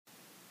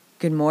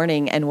Good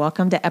morning and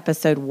welcome to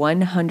episode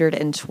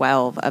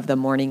 112 of the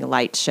Morning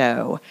Light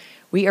Show.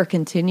 We are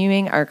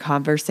continuing our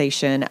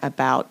conversation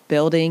about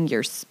building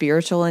your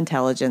spiritual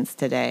intelligence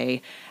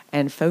today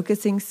and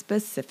focusing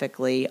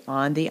specifically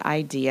on the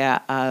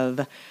idea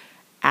of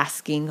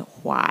asking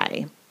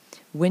why.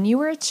 When you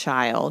were a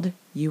child,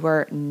 you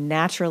were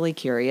naturally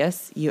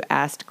curious. You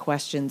asked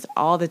questions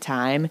all the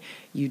time.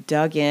 You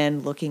dug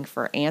in looking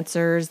for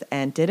answers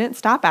and didn't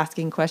stop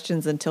asking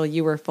questions until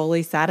you were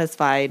fully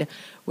satisfied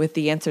with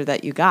the answer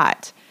that you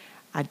got.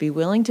 I'd be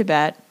willing to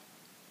bet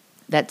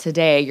that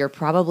today you're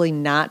probably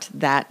not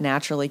that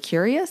naturally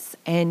curious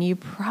and you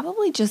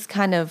probably just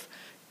kind of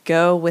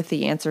go with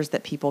the answers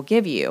that people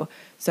give you.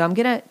 So I'm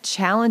going to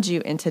challenge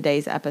you in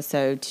today's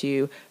episode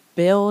to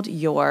build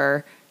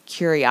your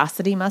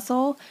curiosity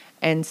muscle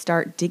and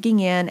start digging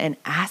in and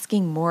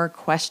asking more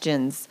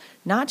questions,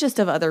 not just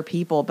of other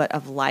people, but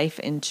of life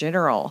in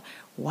general.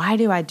 Why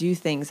do I do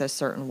things a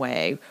certain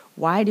way?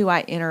 Why do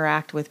I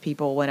interact with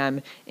people when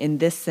I'm in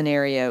this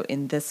scenario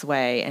in this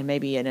way and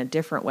maybe in a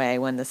different way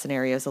when the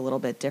scenario is a little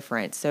bit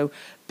different? So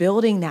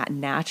building that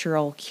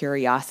natural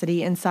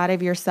curiosity inside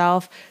of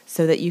yourself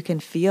so that you can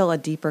feel a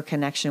deeper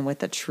connection with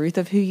the truth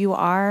of who you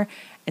are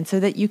and so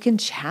that you can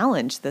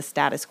challenge the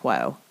status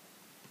quo.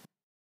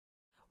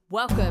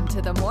 Welcome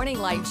to the Morning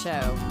Light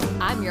Show.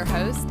 I'm your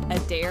host,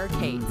 Adair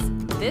Cates.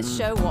 This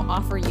show will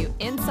offer you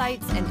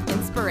insights and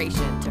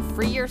inspiration to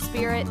free your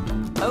spirit,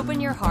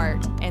 open your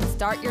heart, and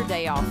start your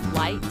day off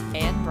light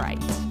and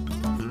bright.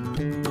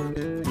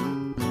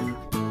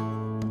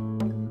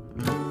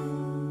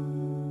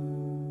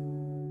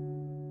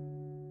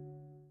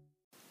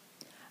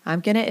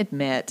 I'm going to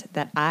admit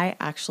that I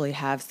actually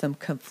have some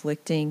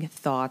conflicting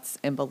thoughts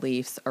and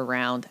beliefs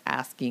around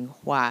asking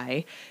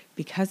why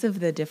because of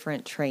the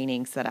different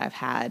trainings that I've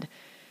had.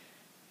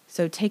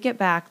 So take it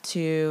back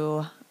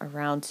to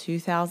around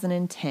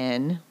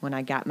 2010 when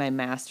I got my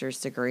master's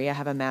degree. I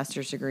have a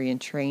master's degree in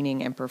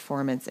training and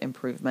performance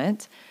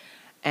improvement.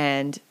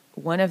 And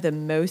one of the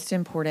most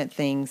important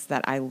things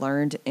that I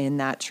learned in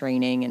that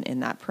training and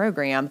in that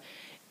program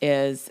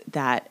is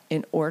that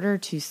in order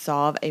to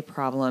solve a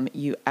problem,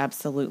 you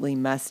absolutely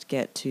must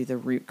get to the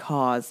root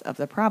cause of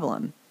the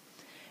problem.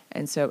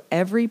 And so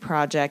every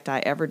project I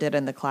ever did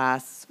in the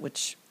class,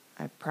 which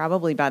I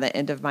probably by the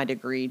end of my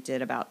degree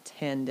did about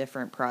 10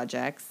 different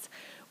projects,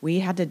 we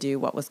had to do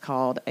what was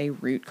called a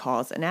root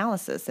cause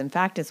analysis. In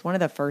fact, it's one of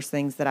the first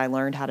things that I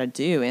learned how to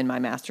do in my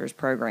master's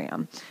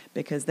program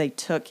because they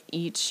took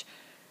each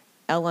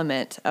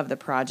element of the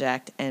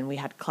project and we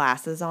had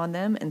classes on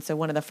them. And so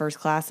one of the first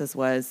classes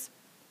was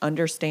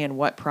understand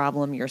what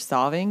problem you're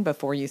solving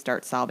before you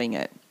start solving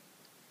it.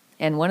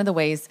 And one of the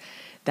ways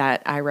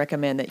that I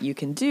recommend that you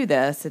can do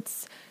this,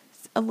 it's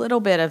a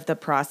little bit of the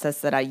process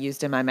that I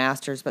used in my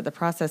master's, but the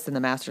process in the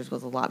master's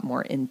was a lot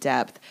more in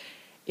depth,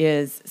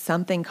 is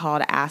something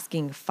called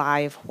asking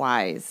 5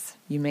 whys.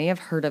 You may have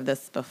heard of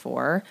this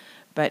before,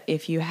 but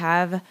if you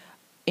have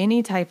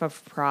any type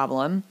of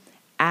problem,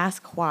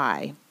 ask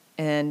why.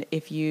 And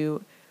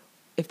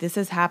if this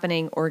is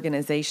happening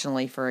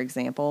organizationally, for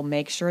example,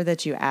 make sure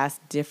that you ask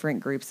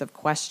different groups of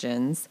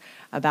questions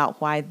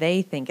about why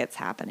they think it's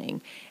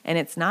happening. And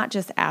it's not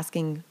just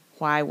asking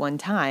why one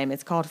time.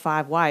 It's called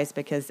 5 whys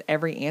because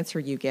every answer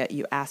you get,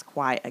 you ask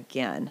why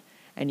again.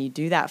 And you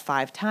do that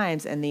 5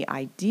 times. And the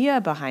idea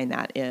behind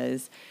that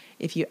is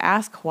if you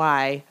ask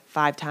why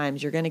 5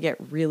 times, you're going to get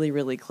really,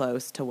 really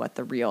close to what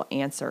the real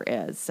answer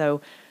is. So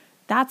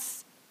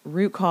that's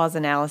root cause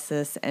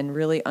analysis and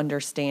really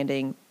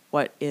understanding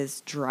what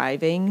is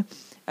driving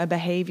a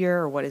behavior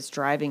or what is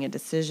driving a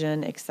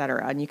decision,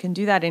 etc. And you can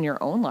do that in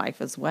your own life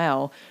as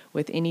well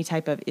with any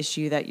type of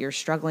issue that you're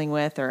struggling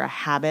with or a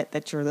habit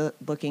that you're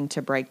looking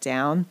to break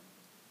down.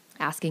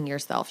 Asking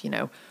yourself,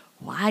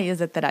 why is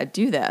it that I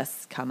do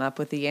this? Come up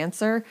with the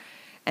answer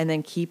and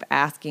then keep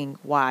asking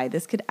why.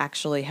 This could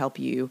actually help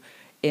you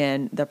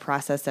in the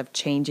process of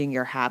changing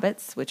your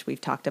habits, which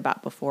we've talked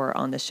about before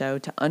on the show,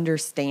 to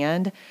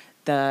understand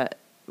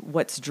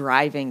what's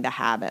driving the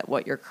habit,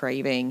 what you're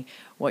craving,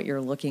 what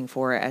you're looking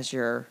for as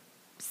you're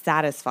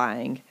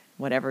satisfying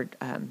whatever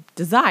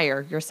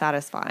desire you're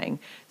satisfying.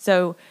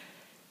 So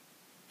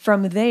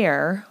from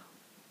there,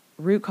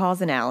 root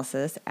cause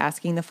analysis,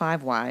 asking the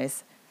 5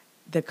 whys,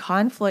 the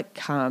conflict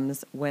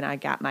comes when I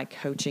got my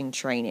coaching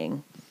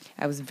training.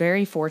 I was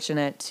very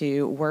fortunate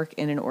to work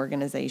in an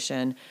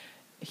organization,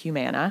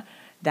 Humana,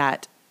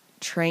 that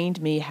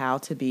trained me how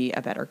to be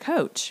a better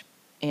coach.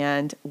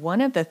 And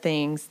one of the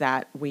things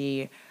that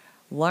we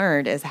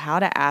learned is how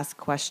to ask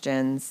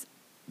questions,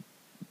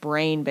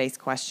 brain-based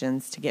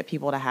questions, to get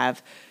people to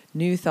have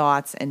new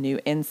thoughts and new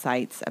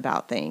insights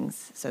about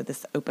things. So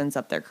this opens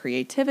up their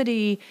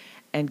creativity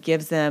and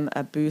gives them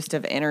a boost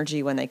of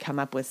energy when they come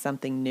up with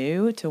something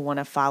new to want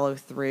to follow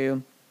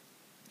through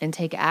and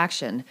take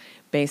action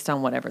based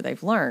on whatever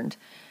they've learned.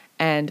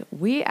 And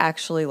we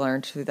actually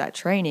learned through that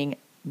training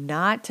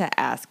not to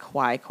ask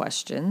why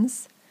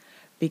questions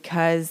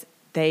because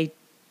they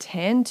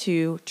tend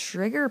to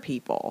trigger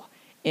people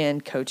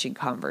in coaching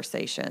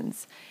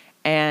conversations.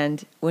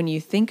 And when you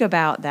think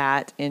about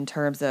that in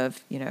terms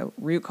of,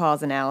 root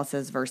cause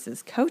analysis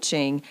versus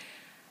coaching,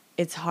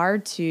 it's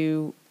hard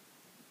to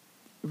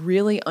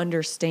really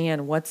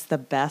understand what's the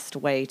best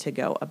way to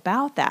go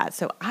about that.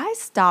 So I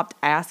stopped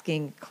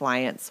asking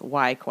clients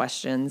why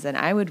questions, and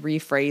I would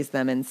rephrase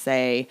them and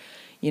say,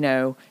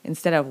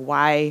 instead of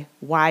why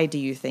do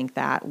you think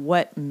that?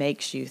 What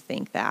makes you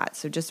think that?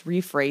 So just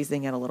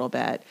rephrasing it a little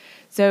bit.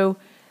 So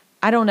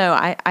I don't know.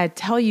 I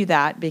tell you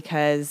that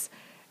because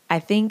I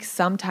think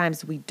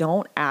sometimes we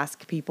don't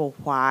ask people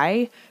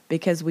why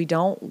because we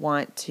don't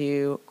want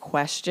to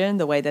question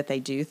the way that they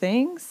do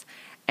things.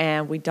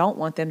 And we don't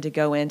want them to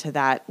go into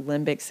that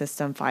limbic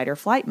system fight or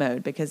flight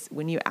mode, because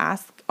when you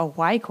ask a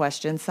why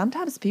question,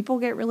 sometimes people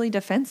get really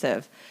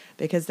defensive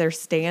because they're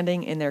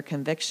standing in their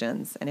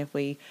convictions. And if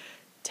we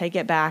take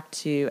it back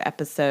to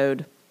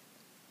the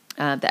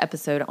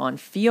episode on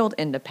field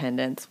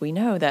independence, we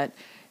know that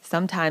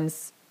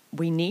sometimes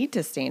we need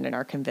to stand in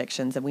our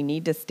convictions and we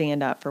need to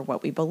stand up for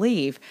what we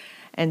believe.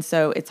 And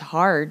so it's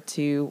hard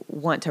to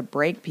want to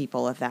break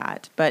people of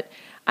that. But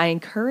I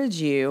encourage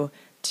you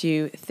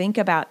to think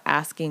about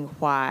asking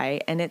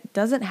why, and it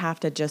doesn't have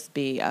to just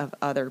be of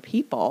other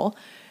people.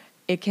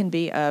 It can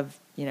be of,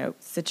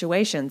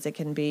 situations. It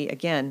can be,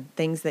 again,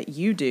 things that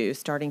you do,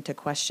 starting to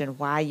question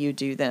why you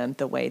do them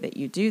the way that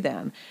you do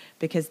them.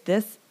 Because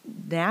this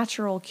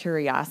natural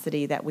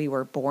curiosity that we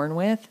were born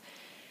with,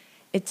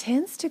 it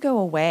tends to go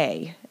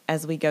away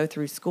as we go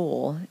through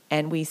school,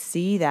 and we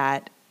see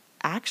that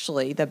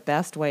actually the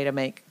best way to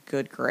make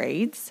good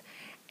grades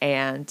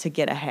and to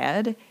get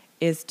ahead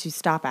is to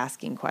stop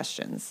asking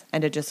questions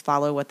and to just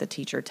follow what the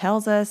teacher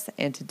tells us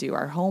and to do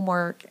our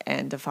homework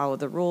and to follow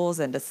the rules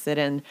and to sit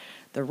in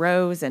the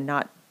rows and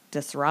not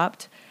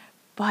disrupt.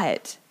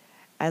 But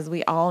as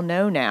we all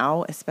know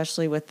now,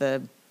 especially with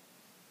the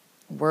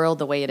world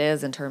the way it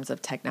is in terms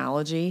of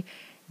technology,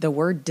 the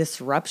word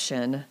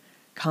disruption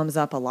comes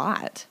up a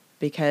lot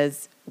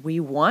because we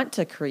want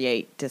to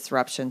create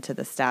disruption to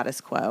the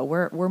status quo.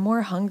 We're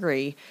more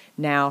hungry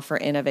now for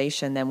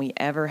innovation than we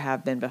ever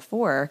have been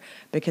before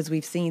because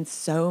we've seen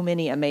so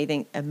many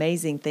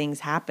amazing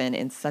things happen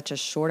in such a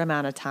short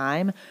amount of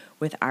time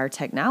with our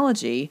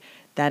technology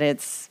that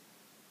it's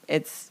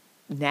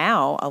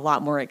now a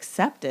lot more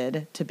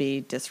accepted to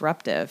be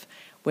disruptive,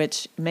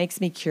 which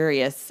makes me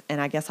curious,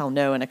 and I guess I'll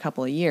know in a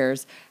couple of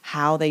years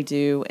how they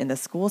do in the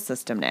school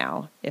system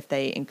now, if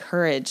they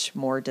encourage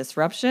more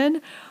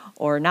disruption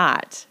or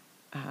not.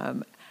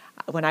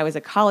 When I was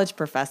a college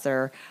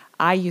professor,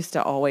 I used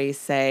to always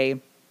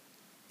say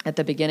at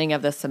the beginning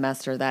of the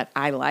semester that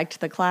I liked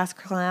the class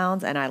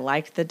clowns and I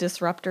liked the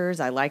disruptors.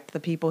 I liked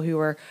the people who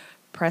were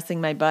pressing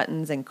my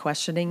buttons and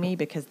questioning me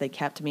because they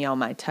kept me on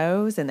my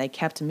toes and they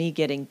kept me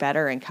getting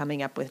better and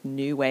coming up with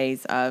new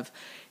ways of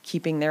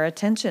keeping their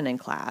attention in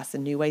class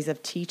and new ways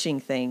of teaching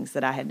things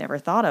that I had never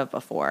thought of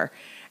before.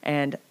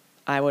 And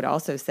I would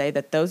also say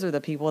that those are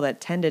the people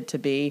that tended to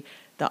be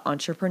the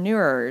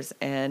entrepreneurs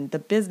and the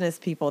business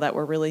people that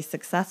were really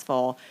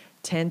successful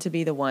tend to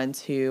be the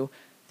ones who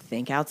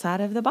think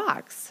outside of the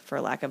box, for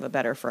lack of a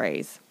better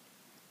phrase.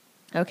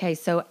 Okay,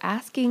 so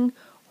asking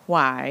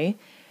why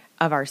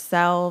of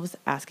ourselves,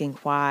 asking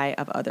why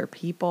of other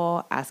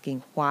people,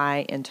 asking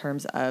why in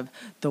terms of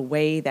the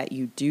way that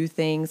you do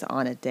things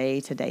on a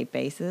day-to-day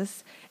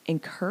basis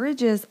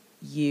encourages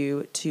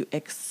you to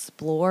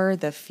explore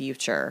the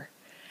future.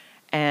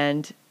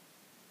 And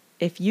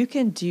if you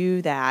can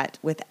do that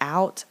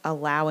without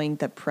allowing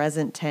the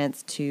present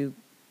tense to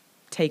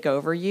take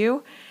over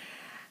you,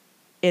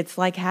 it's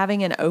like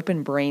having an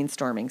open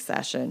brainstorming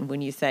session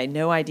when you say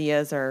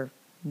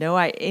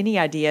any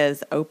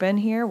ideas open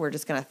here. We're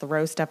just going to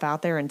throw stuff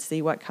out there and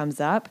see what comes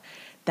up.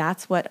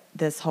 That's what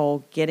this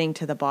whole getting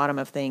to the bottom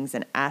of things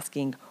and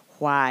asking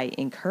why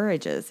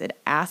encourages. It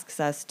asks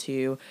us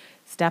to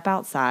step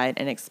outside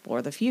and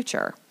explore the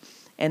future.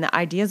 And the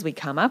ideas we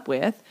come up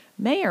with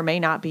may or may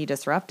not be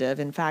disruptive.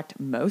 In fact,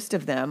 most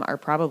of them are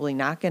probably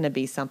not going to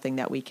be something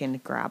that we can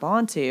grab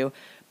onto,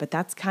 but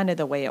that's kind of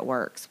the way it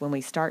works. When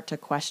we start to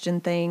question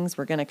things,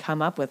 we're going to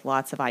come up with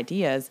lots of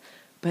ideas,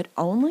 but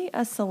only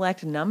a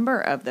select number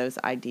of those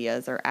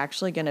ideas are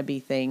actually going to be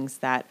things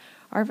that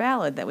are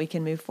valid that we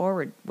can move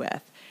forward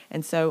with.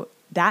 And so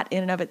that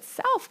in and of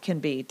itself can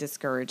be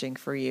discouraging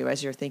for you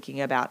as you're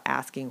thinking about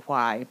asking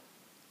why.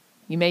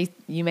 You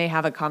may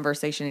have a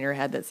conversation in your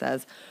head that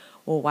says,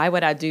 well, why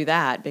would I do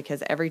that?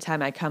 Because every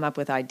time I come up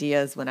with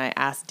ideas when I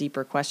ask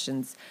deeper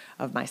questions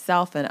of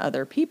myself and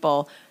other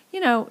people,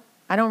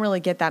 I don't really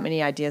get that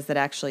many ideas that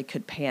actually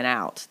could pan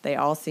out. They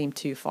all seem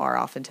too far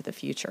off into the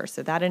future.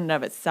 So that in and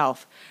of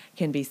itself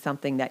can be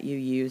something that you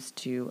use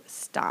to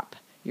stop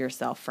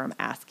yourself from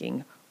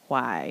asking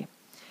why.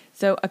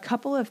 So a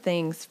couple of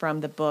things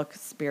from the book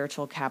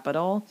Spiritual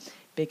Capital,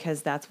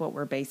 because that's what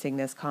we're basing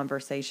this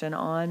conversation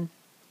on.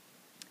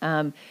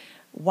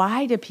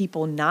 Why do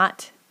people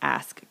not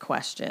ask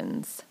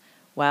questions?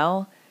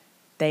 Well,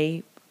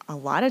 a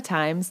lot of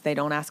times they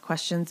don't ask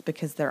questions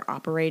because they're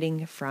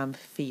operating from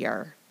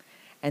fear.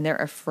 And they're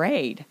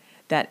afraid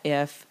that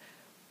if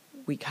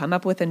we come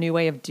up with a new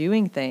way of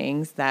doing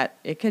things that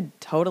it could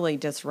totally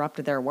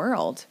disrupt their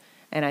world.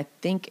 And I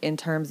think in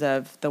terms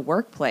of the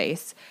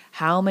workplace,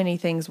 how many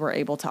things we're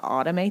able to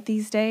automate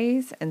these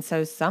days. And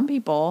so some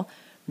people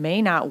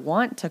may not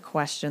want to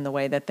question the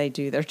way that they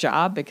do their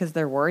job because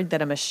they're worried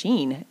that a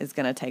machine is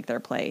going to take their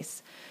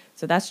place.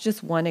 So that's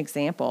just one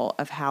example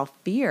of how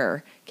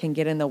fear can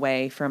get in the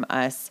way from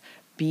us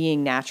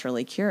being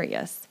naturally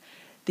curious.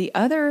 The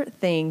other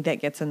thing that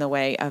gets in the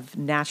way of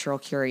natural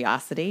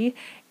curiosity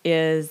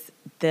is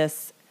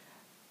this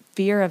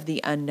fear of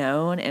the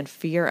unknown and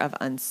fear of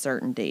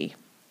uncertainty.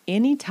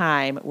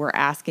 Anytime we're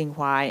asking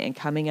why and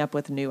coming up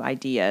with new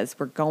ideas,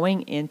 we're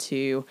going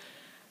into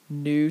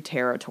new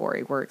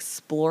territory. We're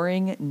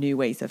exploring new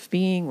ways of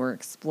being. We're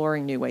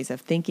exploring new ways of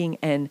thinking.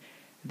 And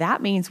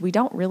that means we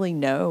don't really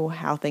know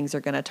how things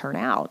are going to turn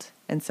out.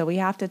 And so we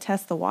have to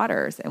test the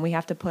waters and we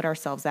have to put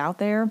ourselves out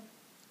there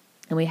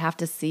and we have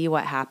to see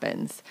what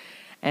happens.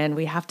 And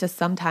we have to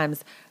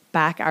sometimes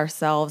back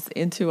ourselves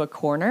into a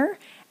corner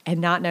and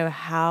not know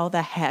how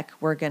the heck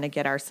we're going to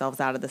get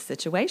ourselves out of the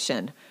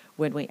situation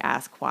when we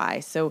ask why.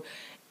 So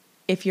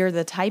if you're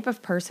the type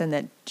of person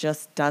that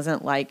just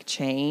doesn't like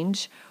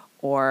change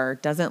or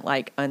doesn't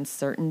like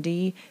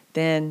uncertainty,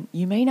 then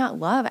you may not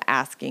love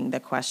asking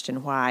the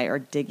question why or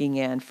digging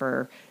in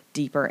for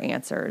deeper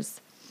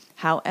answers.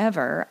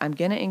 However, I'm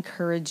going to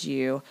encourage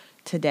you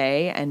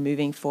today and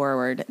moving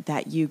forward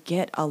that you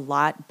get a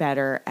lot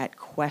better at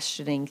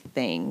questioning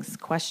things.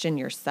 Question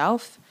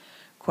yourself,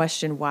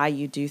 question why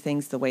you do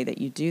things the way that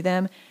you do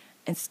them,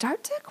 and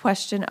start to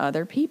question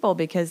other people,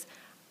 because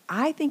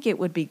I think it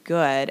would be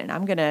good, and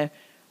I'm going to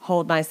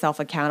hold myself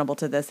accountable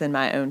to this in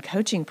my own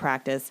coaching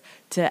practice,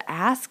 to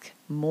ask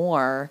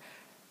more,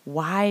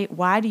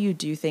 why do you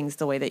do things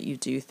the way that you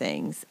do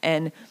things?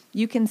 And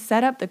you can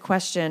set up the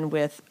question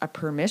with a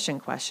permission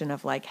question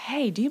of like,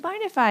 hey, do you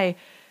mind if I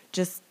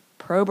just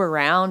probe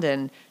around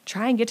and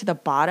try and get to the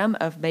bottom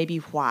of maybe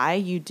why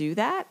you do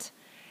that?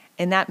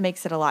 And that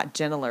makes it a lot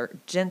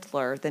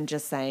gentler than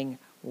just saying,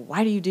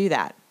 why do you do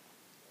that?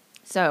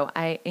 So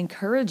I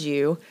encourage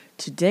you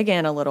to dig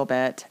in a little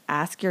bit,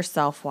 ask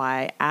yourself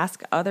why,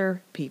 ask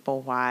other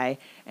people why,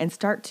 and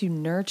start to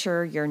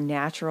nurture your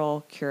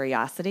natural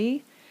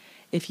curiosity.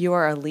 If you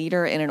are a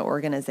leader in an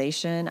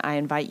organization, I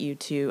invite you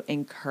to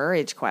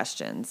encourage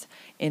questions,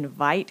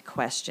 invite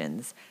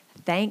questions,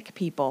 thank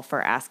people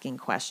for asking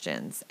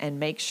questions, and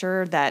make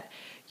sure that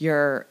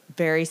you're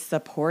very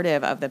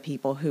supportive of the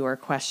people who are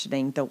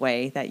questioning the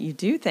way that you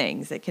do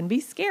things. It can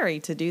be scary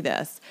to do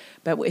this,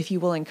 but if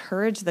you will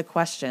encourage the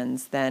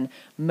questions, then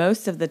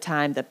most of the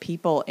time the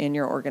people in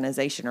your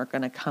organization are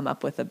going to come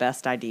up with the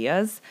best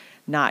ideas,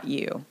 not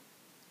you.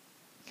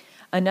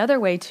 Another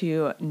way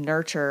to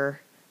nurture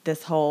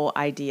this whole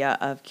idea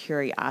of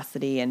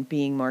curiosity and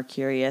being more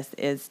curious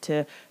is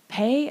to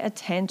pay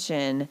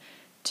attention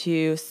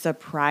to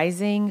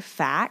surprising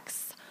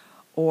facts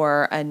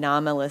or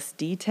anomalous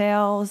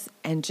details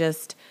and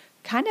just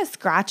kind of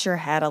scratch your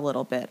head a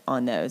little bit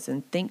on those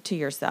and think to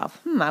yourself,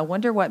 I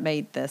wonder what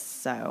made this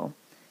so.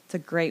 It's a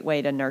great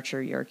way to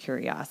nurture your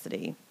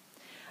curiosity.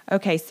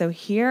 Okay, so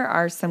here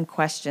are some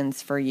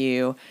questions for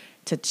you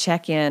to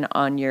check in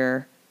on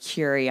your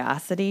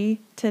curiosity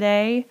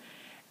today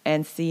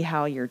and see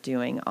how you're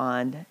doing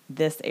on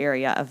this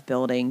area of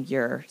building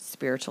your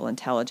spiritual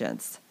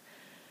intelligence.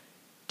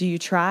 Do you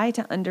try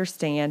to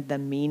understand the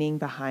meaning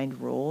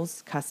behind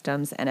rules,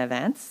 customs, and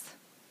events?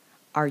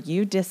 Are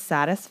you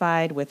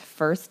dissatisfied with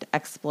first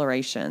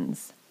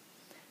explorations?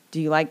 Do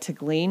you like to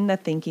glean the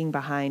thinking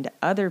behind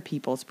other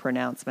people's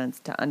pronouncements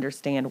to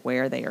understand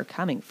where they are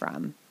coming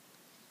from?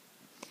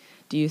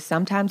 Do you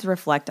sometimes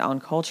reflect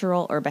on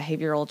cultural or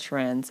behavioral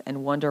trends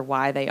and wonder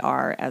why they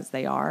are as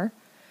they are?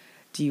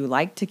 Do you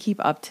like to keep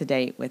up to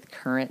date with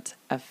current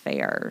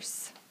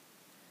affairs?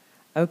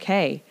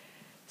 Okay,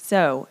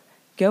 so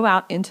go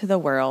out into the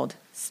world,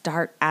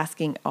 start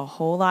asking a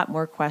whole lot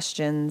more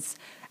questions,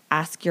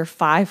 ask your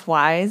 5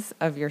 whys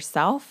of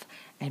yourself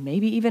and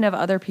maybe even of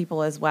other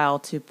people as well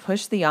to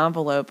push the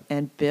envelope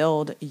and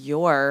build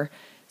your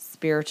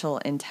spiritual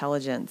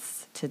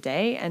intelligence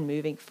today and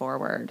moving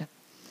forward.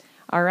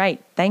 All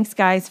right, thanks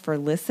guys for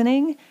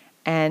listening,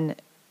 and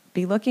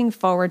be looking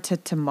forward to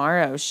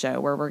tomorrow's show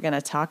where we're going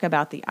to talk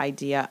about the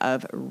idea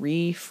of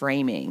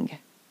reframing.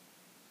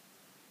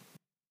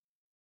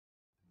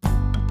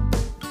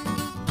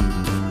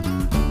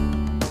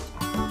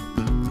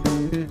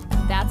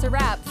 That's a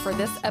wrap for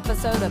this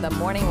episode of the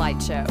Morning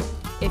Light Show.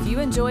 If you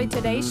enjoyed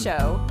today's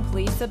show,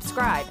 please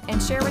subscribe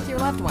and share with your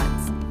loved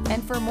ones.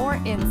 And for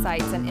more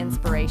insights and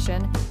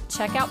inspiration,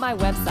 check out my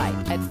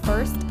website at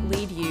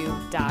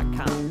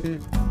firstleadyou.com.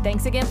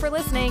 Thanks again for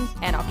listening,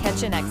 and I'll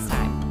catch you next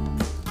time.